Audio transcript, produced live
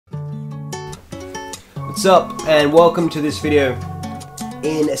What's up, and welcome to this video.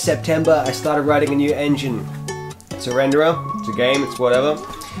 In September I started writing a new engine. It's a renderer, it's a game, it's whatever.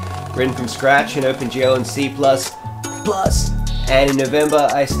 Written from scratch in OpenGL and C++. And in November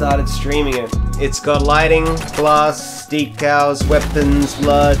I started streaming it. It's got lighting, glass, decals, weapons,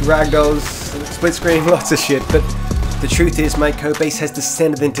 blood, ragdolls, split screen, lots of shit. But the truth is my codebase has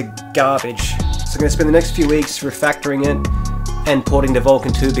descended into garbage. So I'm going to spend the next few weeks refactoring it and porting to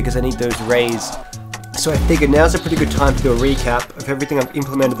Vulkan 2 because I need those rays. So I figured now's a pretty good time to do a recap of everything I've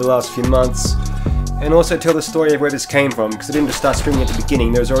implemented the last few months, and also tell the story of where this came from, because I didn't just start streaming at the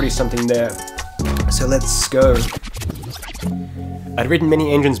beginning, there was already something there. So let's go. I'd written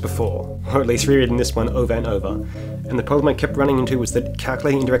many engines before, or at least rewritten this one over and over, and the problem I kept running into was that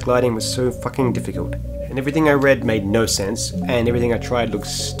calculating indirect lighting was so fucking difficult, and everything I read made no sense, and everything I tried looked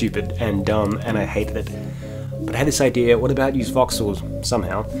stupid and dumb, and I hated it. But I had this idea, what about use voxels,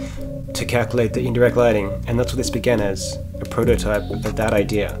 somehow, to calculate the indirect lighting, and that's what this began as, a prototype of that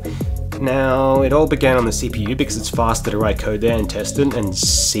idea. Now, it all began on the CPU because it's faster to write code there and test it and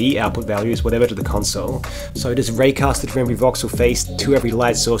see output values, whatever, to the console. So I just raycasted from every voxel face to every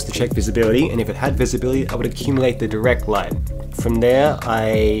light source to check visibility, and if it had visibility, I would accumulate the direct light. From there,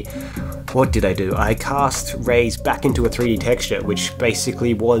 what did I do? I cast rays back into a 3D texture, which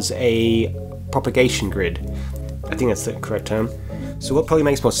basically was a propagation grid. I think that's the correct term. So what probably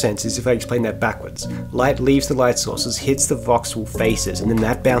makes more sense is if I explain that backwards. Light leaves the light sources, hits the voxel faces, and then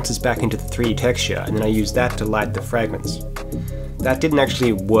that bounces back into the 3D texture, and then I use that to light the fragments. That didn't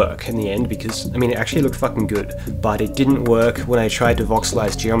actually work in the end because, I mean, it actually looked fucking good, but it didn't work when I tried to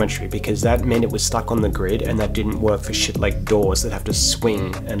voxelize geometry because that meant it was stuck on the grid, and that didn't work for shit like doors that have to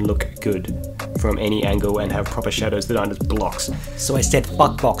swing and look good from any angle and have proper shadows that aren't just blocks. So I said,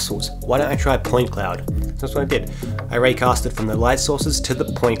 fuck voxels, why don't I try point cloud? That's what I did. I raycasted from the light sources to the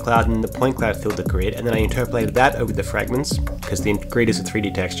point cloud, and the point cloud filled the grid, and then I interpolated that over the fragments, because the grid is a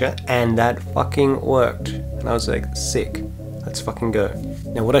 3D texture, and that fucking worked. And I was like, sick. Let's fucking go.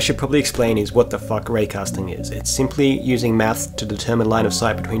 Now what I should probably explain is what the fuck raycasting is. It's simply using math to determine line of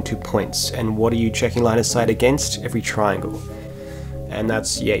sight between 2 points, and what are you checking line of sight against? Every triangle. And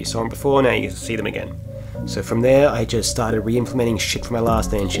that's, yeah, you saw them before, now you can see them again. So from there, I just started re-implementing shit from my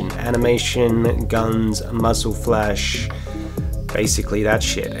last engine. Animation, guns, muzzle flash, basically that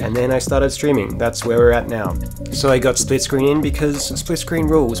shit. And then I started streaming. That's where we're at now. So I got split screen in because split screen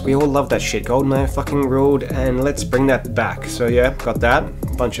rules. We all love that shit. GoldenEye fucking ruled, and let's bring that back. So yeah, got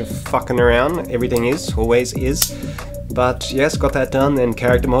that. Bunch of fucking around. Everything is, always is. But yes, got that done. Then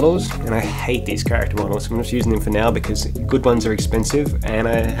character models, and I hate these character models. I'm just using them for now because good ones are expensive, and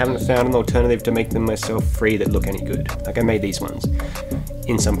I haven't found an alternative to make them myself free that look any good. Like I made these ones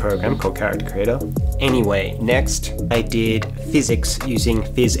in some program called Character Creator. Anyway, next I did physics using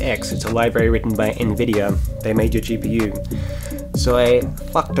PhysX. It's a library written by NVIDIA. They made your GPU. So I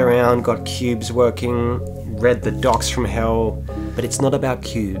fucked around, got cubes working, read the docs from hell, but it's not about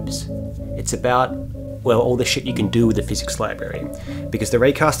cubes. It's about, well, all the shit you can do with the physics library. Because the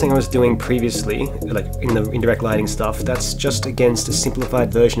raycasting I was doing previously, like in the indirect lighting stuff, that's just against a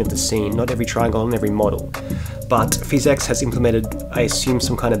simplified version of the scene, not every triangle and every model. But PhysX has implemented, I assume,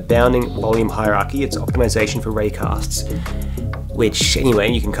 some kind of bounding volume hierarchy. It's optimization for raycasts. Which,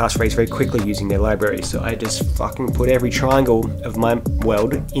 anyway, you can cast rays very quickly using their library. So I just fucking put every triangle of my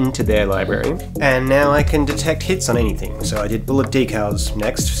world into their library. And now I can detect hits on anything. So I did bullet decals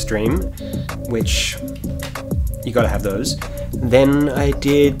next stream, which you gotta have those. Then I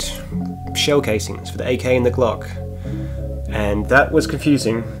did shell casings for the AK and the Glock. And that was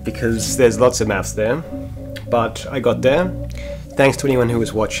confusing because there's lots of maths there. But I got there. Thanks to anyone who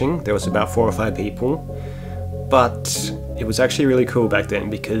was watching. There was about 4 or 5 people. But it was actually really cool back then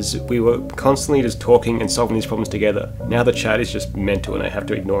because we were constantly just talking and solving these problems together. Now the chat is just mental and I have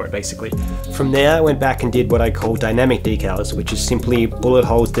to ignore it basically. From there I went back and did what I call dynamic decals, which is simply bullet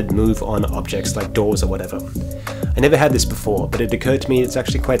holes that move on objects like doors or whatever. I never had this before, but it occurred to me it's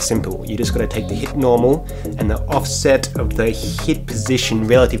actually quite simple. You just gotta take the hit normal and the offset of the hit position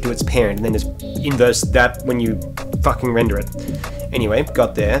relative to its parent, and then just inverse that when you fucking render it. Anyway,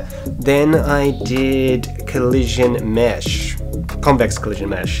 got there. Then I did collision mesh, convex collision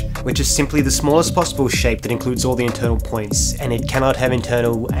mesh, which is simply the smallest possible shape that includes all the internal points, and it cannot have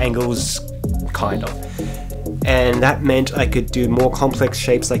internal angles, kind of. And that meant I could do more complex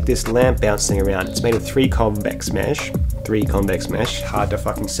shapes like this lamp bouncing around. It's made of 3 convex mesh, hard to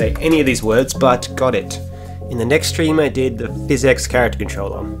fucking say any of these words, but got it. In the next stream I did the PhysX character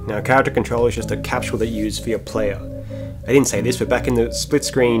controller. Now a character controller is just a capsule that you use for your player. I didn't say this, but back in the split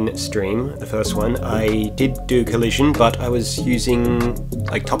screen stream, the first one, I did do collision, but I was using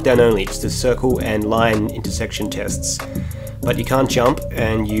like top down only, just the circle and line intersection tests. But you can't jump,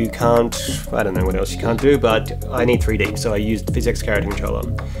 and you can't, I don't know what else you can't do, but I need 3D, so I used physics character controller.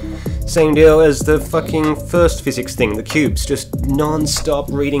 Same deal as the fucking first physics thing, the cubes, just non-stop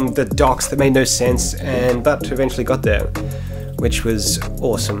reading the docs that made no sense, but eventually got there, which was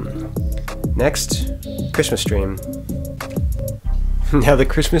awesome. Next, Christmas stream. Now the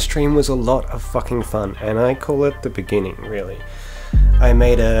Christmas stream was a lot of fucking fun, and I call it the beginning, really. I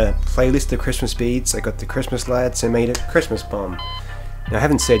made a playlist of Christmas beats, I got the Christmas lights, and made a Christmas bomb. Now I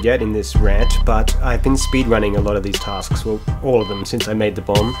haven't said yet in this rant, but I've been speedrunning a lot of these tasks, well, all of them since I made the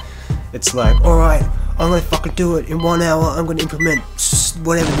bomb. It's like, alright, I'm gonna fucking do it, in 1 hour I'm gonna implement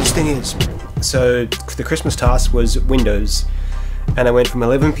whatever this thing is. So the Christmas task was Windows, and I went from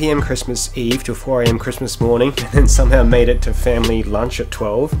 11 PM Christmas Eve to 4 AM Christmas morning, and then somehow made it to family lunch at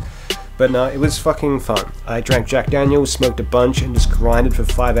 12. But no, it was fucking fun. I drank Jack Daniels, smoked a bunch, and just grinded for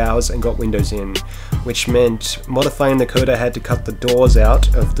 5 hours and got Windows in, which meant modifying the code I had to cut the doors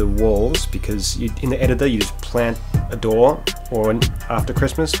out of the walls, because in the editor you just plant a door, or after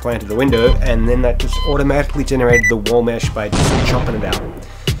Christmas, planted a window, and then that just automatically generated the wall mesh by just chopping it out.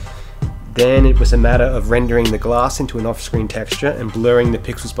 Then it was a matter of rendering the glass into an off-screen texture and blurring the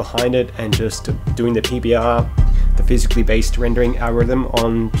pixels behind it and just doing the PBR, the physically based rendering algorithm,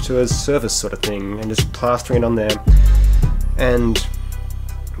 onto a surface sort of thing and just plastering it on there. And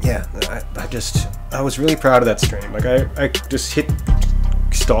yeah, I was really proud of that stream. Like I just hit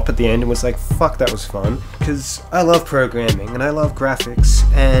stop at the end and was like, fuck, that was fun. Because I love programming and I love graphics,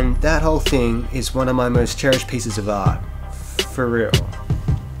 and that whole thing is one of my most cherished pieces of art. For real.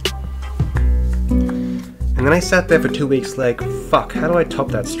 And then I sat there for 2 weeks like, fuck, how do I top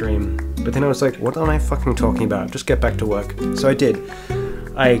that stream? But then I was like, what am I fucking talking about? Just get back to work. So I did.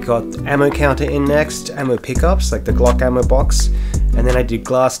 I got ammo counter in next, ammo pickups, like the Glock ammo box, and then I did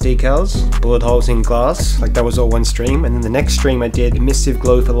glass decals, bullet holes in glass, like that was all one stream, and then the next stream I did emissive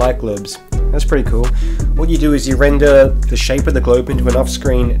glow for light globes. That's pretty cool. What you do is you render the shape of the globe into an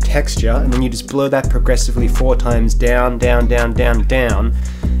off-screen texture, and then you just blur that progressively 4 times down, down, down, down, down,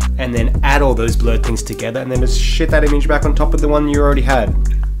 and then add all those blurred things together, and then just shit that image back on top of the one you already had.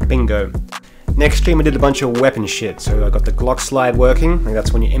 Bingo. Next stream I did a bunch of weapon shit, so I got the Glock slide working, like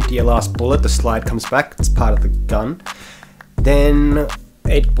that's when you empty your last bullet, the slide comes back, it's part of the gun. Then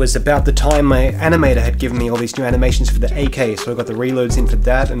it was about the time my animator had given me all these new animations for the AK, so I got the reloads in for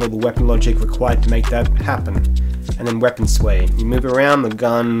that and all the weapon logic required to make that happen. And then weapon sway. You move around, the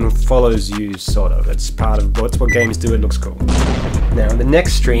gun follows you, sort of. It's part of what games do, it looks cool. Now, in the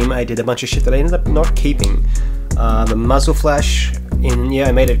next stream I did a bunch of shit that I ended up not keeping. The muzzle flash,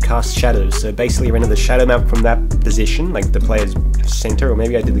 I made it cast shadows, so basically I rendered the shadow map from that position, like the player's center, or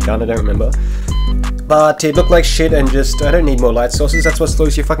maybe I did the gun, I don't remember. But it looked like shit, and just, I don't need more light sources, that's what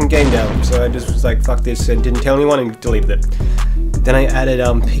slows your fucking game down. So I just was like, fuck this, and didn't tell anyone, and deleted it. Then I added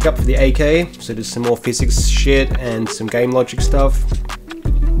pickup for the AK, so just some more physics shit, and some game logic stuff.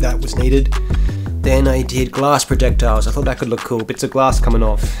 That was needed. Then I did glass projectiles. I thought that could look cool, bits of glass coming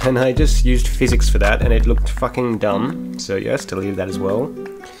off, and I just used physics for that, and it looked fucking dumb, so yes, deleted that as well.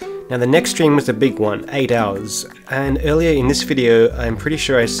 Now the next stream was the big one, 8 hours, and earlier in this video I'm pretty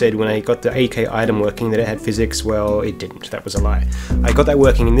sure I said when I got the AK item working that it had physics. Well, it didn't, that was a lie. I got that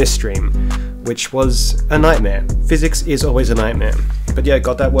working in this stream, which was a nightmare. Physics is always a nightmare. But yeah, I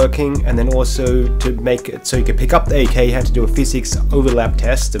got that working, and then also to make it so you could pick up the AK, you had to do a physics overlap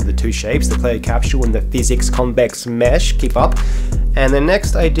test of the two shapes, the player capsule and the physics convex mesh, keep up. And then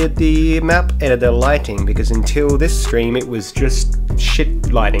next I did the map editor lighting, because until this stream it was just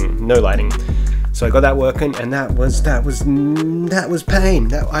shit lighting, no lighting. So I got that working, and that was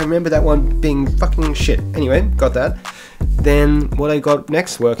pain. I remember that one being fucking shit. Anyway, got that. Then what I got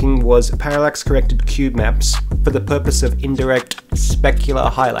next working was parallax corrected cube maps for the purpose of indirect specular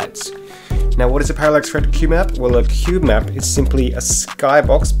highlights. Now what is a parallax corrected cube map? Well, a cube map is simply a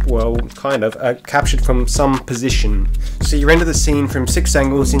skybox, well, kind of, captured from some position. So you render the scene from 6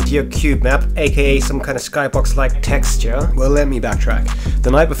 angles into your cube map, aka some kind of skybox-like texture. Well, let me backtrack.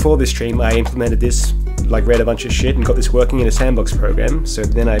 The night before this stream I implemented this, like read a bunch of shit and got this working in a sandbox program. So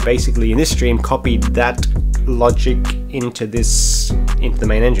then I basically, in this stream, copied that logic into the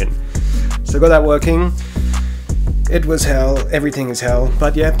main engine. So I got that working. It was hell, everything is hell,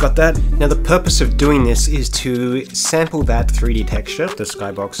 but yeah, got that. Now the purpose of doing this is to sample that 3D texture, the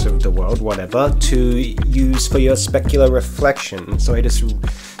skybox of the world, whatever, to use for your specular reflection. So I just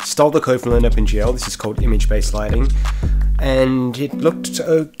stole the code from OpenGL, this is called image-based lighting, and it looked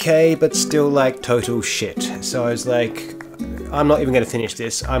okay, but still like total shit. So I was like, I'm not even going to finish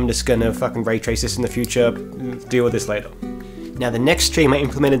this. I'm just going to fucking ray trace this in the future, deal with this later. Now the next stream I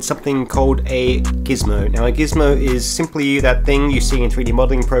implemented something called a gizmo. Now a gizmo is simply that thing you see in 3D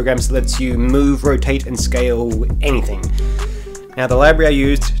modeling programs that lets you move, rotate and scale anything. Now the library I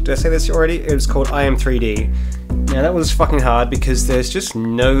used, did I say this already? It was called IM3D. Now that was fucking hard because there's just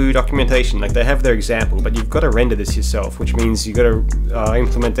no documentation. Like, they have their example, but you've got to render this yourself, which means you've got to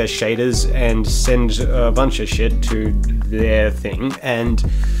implement their shaders and send a bunch of shit to their thing.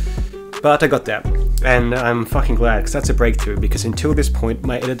 But I got that, and I'm fucking glad, because that's a breakthrough, because until this point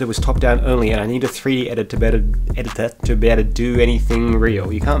my editor was top-down only, and I need a 3D editor to be able to do anything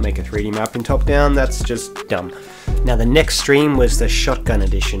real. You can't make a 3D map in top-down, that's just dumb. Now the next stream was the shotgun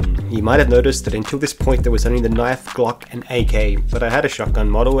edition. You might have noticed that until this point there was only the knife, Glock and AK, but I had a shotgun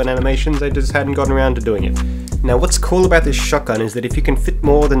model and animations, I just hadn't gotten around to doing it. Now what's cool about this shotgun is that if you can fit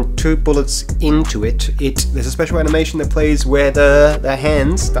more than 2 bullets into it, there's a special animation that plays where the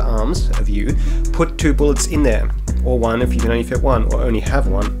hands, the arms of you, put 2 bullets in there, or 1 if you can only fit 1, or only have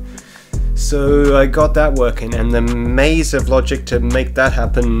 1. So I got that working, and the maze of logic to make that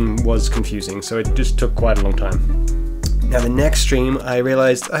happen was confusing, so it just took quite a long time. Now the next stream I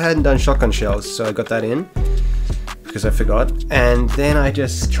realized I hadn't done shotgun shells, so I got that in, because I forgot, and then I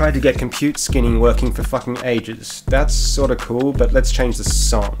just tried to get compute skinning working for fucking ages. That's sorta cool, but let's change the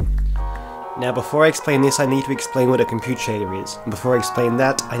song. Now before I explain this, I need to explain what a compute shader is. And before I explain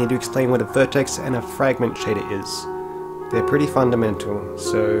that, I need to explain what a vertex and a fragment shader is. They're pretty fundamental,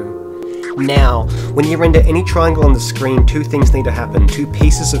 so... Now, when you render any triangle on the screen, 2 things need to happen. 2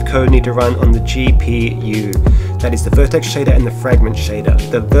 pieces of code need to run on the GPU. That is the vertex shader and the fragment shader.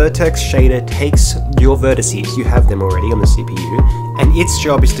 The vertex shader takes your vertices, you have them already on the CPU, and its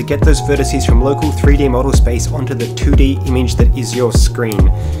job is to get those vertices from local 3D model space onto the 2D image that is your screen.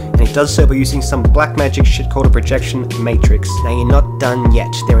 And it does so by using some black magic shit called a projection matrix. Now you're not done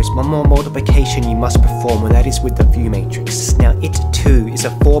yet. There is one more multiplication you must perform, and that is with the view matrix. Now it too is a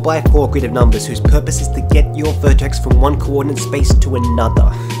 4x4 grid of numbers whose purpose is to get your vertex from one coordinate space to another.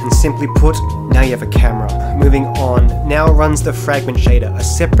 And simply put, now you have a camera. Moving on, now runs the fragment shader, a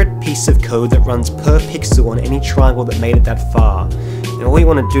separate piece of code that runs per pixel on any triangle that made it that far. And all you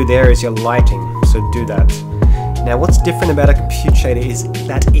want to do there is your lighting, so do that. Now what's different about a compute shader is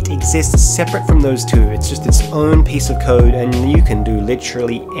that it exists separate from those 2. It's just its own piece of code, and you can do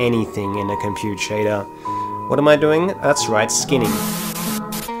literally anything in a compute shader. What am I doing? That's right, skinning.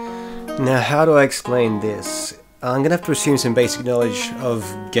 Now how do I explain this? I'm gonna have to assume some basic knowledge of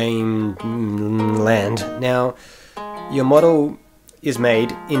game land. Now, your model is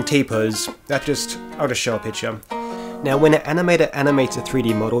made in T-pose. I'll just show a picture. Now when an animator animates a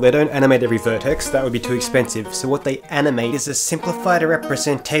 3D model, they don't animate every vertex, that would be too expensive, so what they animate is a simplified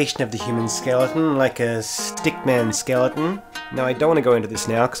representation of the human skeleton, like a stickman skeleton. Now I don't want to go into this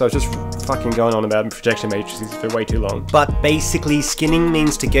now, because I was just fucking going on about projection matrices for way too long. But basically, skinning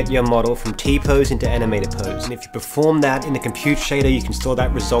means to get your model from T-pose into animator pose, and if you perform that in the compute shader, you can store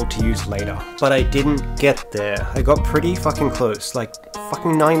that result to use later. But I didn't get there. I got pretty fucking close, like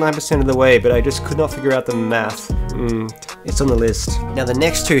fucking 99% of the way, but I just could not figure out the math. It's on the list. Now the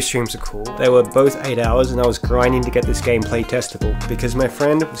next 2 streams are cool. They were both 8 hours, and I was grinding to get this gameplay testable, because my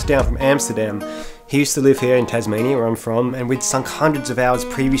friend was down from Amsterdam. He used to live here in Tasmania, where I'm from, and we'd sunk hundreds of hours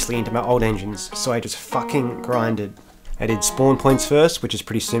previously into my old engines, so I just fucking grinded. I did spawn points first, which is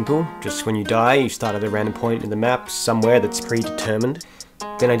pretty simple. Just when you die, you start at a random point in the map, somewhere that's predetermined.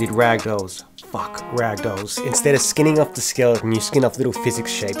 Then I did ragdolls. Fuck, ragdolls. Instead of skinning off the skeleton, you skin off little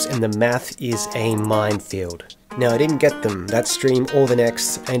physics shapes, and the math is a minefield. Now I didn't get them, that stream or the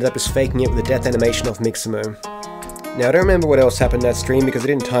next. I ended up just faking it with a death animation off Mixamo. Now I don't remember what else happened that stream because I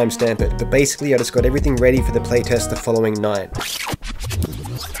didn't timestamp it, but basically I just got everything ready for the playtest the following night.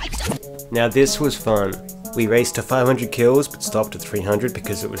 Now this was fun. We raced to 500 kills, but stopped at 300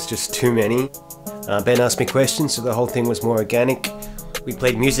 because it was just too many. Ben asked me questions, so the whole thing was more organic. We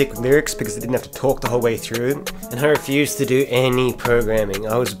played music with lyrics because I didn't have to talk the whole way through, and I refused to do any programming.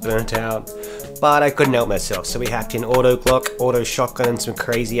 I was burnt out, but I couldn't help myself, so we hacked in auto Glock, auto shotgun, and some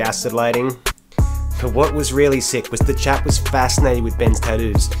crazy acid lighting. But what was really sick was the chat was fascinated with Ben's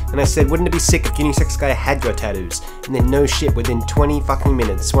tattoos, and I said, wouldn't it be sick if Unisex Guy had your tattoos? And then no shit, within 20 fucking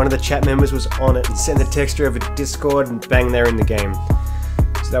minutes, one of the chat members was on it and sent the texture over to Discord, and bang, they're in the game.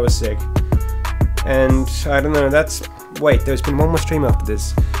 So that was sick. And I don't know, wait, there's been one more stream after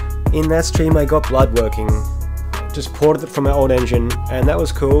this. In that stream I got blood working. Just ported it from my old engine, and that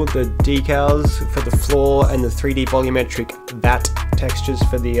was cool. The decals for the floor and the 3D volumetric bat textures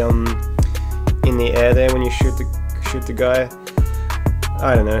for the in the air there when you shoot shoot the guy.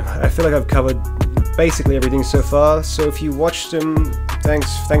 I don't know. I feel like I've covered basically everything so far. So if you watched them,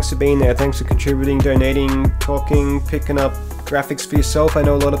 thanks for being there. Thanks for contributing, donating, talking, picking up graphics for yourself. I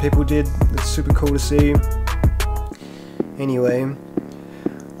know a lot of people did. It's super cool to see. Anyway,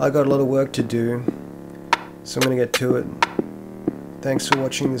 I got a lot of work to do, so I'm gonna get to it. Thanks for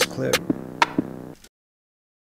watching this clip.